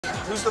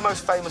Who's the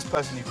most famous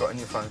person you've got in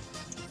your phone?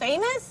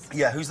 Famous?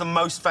 Yeah, who's the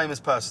most famous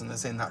person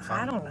that's in that phone?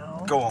 I don't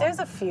know. Go on. There's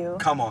a few.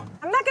 Come on.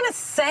 I'm not gonna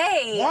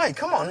say. Why?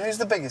 Come on, who's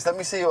the biggest? Let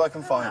me see who I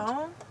can find.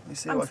 No. Let me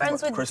see I'm who I can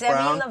friends find. with Chris Demi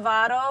Brown.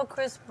 Lovato,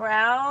 Chris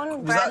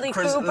Brown, Bradley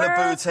Chris Cooper.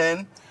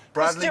 Louboutin,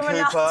 Bradley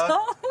Cristiano Cooper,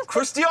 Ronaldo.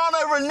 Cristiano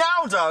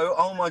Ronaldo.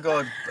 Oh my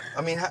God.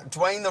 I mean,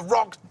 Dwayne the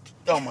Rock.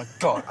 Oh my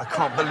God, I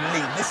can't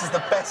believe this is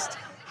the best.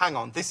 Hang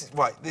on, this is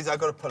right. I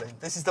got to pull in.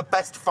 This is the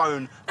best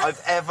phone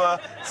I've ever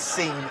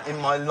seen in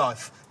my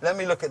life. Let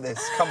me look at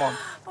this. Come on.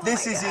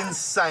 This is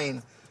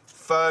insane.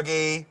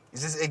 Fergie.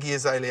 Is this Iggy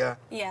Azalea?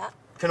 Yeah.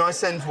 Can I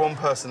send one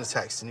person a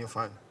text in your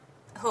phone?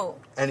 Who?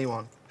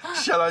 Anyone.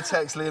 Shall I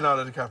text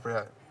Leonardo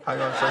DiCaprio?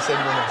 Hang on, shall I send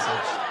him a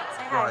message?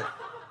 Say hi. Right.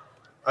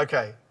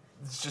 Okay.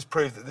 Let's just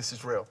prove that this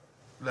is real.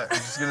 Look, I'm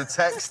just going to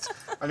text.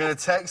 I'm going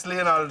to text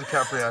Leonardo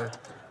DiCaprio.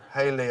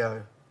 Hey,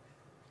 Leo.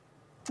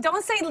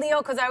 Don't say Leo,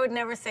 because I would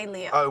never say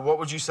Leo. Oh, what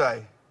would you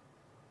say?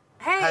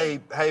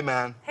 Hey. Hey,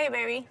 man. Hey,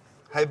 baby.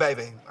 Hey,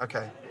 baby.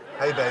 Okay.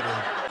 Hey, baby.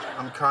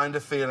 I'm kind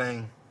of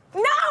feeling...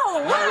 No!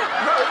 No,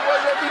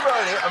 let me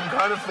write it. I'm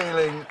kind of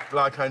feeling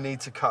like I need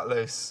to cut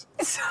loose.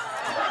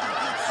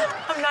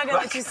 I'm not going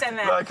to let you send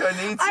that. Like I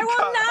need to I will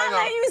cut... not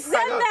let you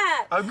send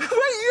that. Wait,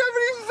 you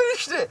haven't even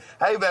finished it.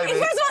 Hey, baby.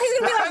 First of all, he's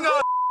going to be Hang like,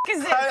 on. who is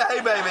this?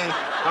 Hey, baby.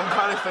 I'm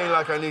kind of feeling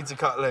like I need to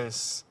cut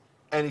loose.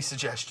 Any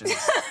suggestions?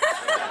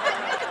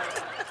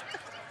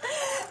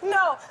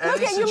 No. Any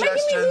Look at you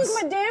making me lose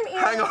my damn ear.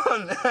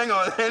 Hang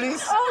on. Any...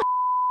 Oh,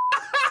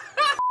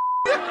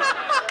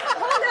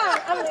 hold on.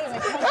 I'm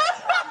leaving.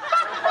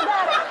 I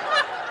got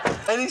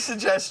it. Any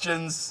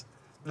suggestions?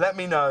 Let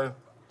me know.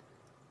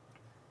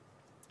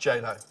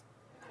 J-Lo.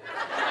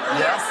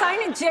 Yeah,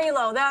 sign it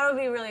J-Lo. That would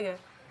be really good.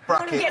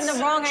 Brackets. I'm getting the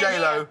wrong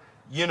J-Lo, idea.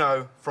 you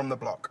know, from the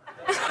block.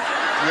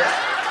 Yeah?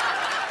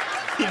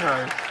 You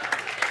know,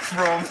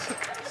 from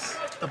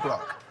the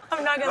block.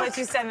 I'm not going to let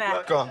you send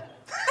that. Go on.